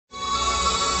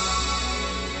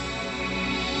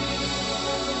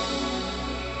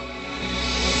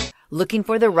Looking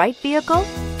for the right vehicle?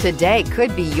 Today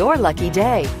could be your lucky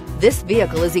day. This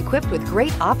vehicle is equipped with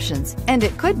great options, and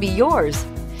it could be yours.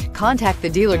 Contact the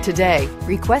dealer today,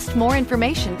 request more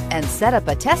information, and set up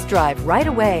a test drive right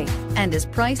away, and is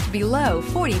priced below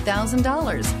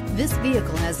 $40,000. This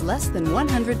vehicle has less than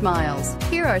 100 miles.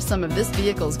 Here are some of this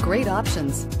vehicle's great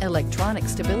options: electronic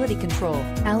stability control,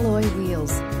 alloy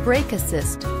wheels, brake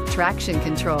assist, traction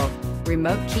control,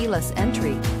 remote keyless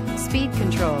entry, speed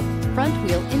control, front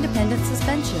wheel independent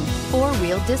suspension,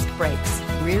 four-wheel disc brakes,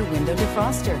 rear window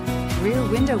defroster, rear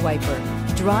window wiper.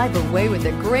 Drive away with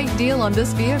a great deal on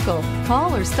this vehicle.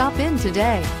 Call or stop in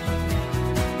today.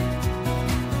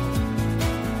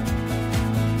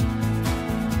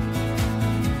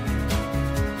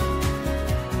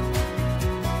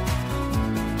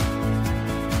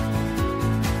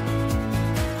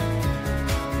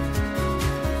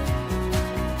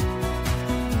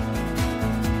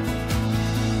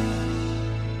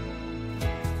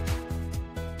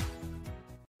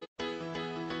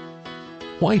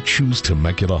 Why choose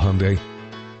Temecula Hyundai?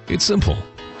 It's simple.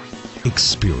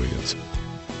 Experience.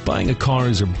 Buying a car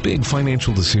is a big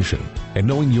financial decision, and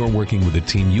knowing you're working with a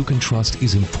team you can trust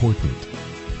is important.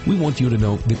 We want you to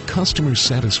know that customer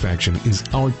satisfaction is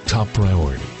our top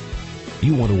priority.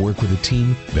 You want to work with a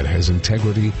team that has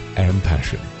integrity and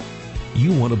passion.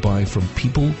 You want to buy from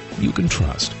people you can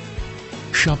trust.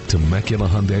 Shop Temecula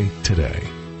Hyundai today.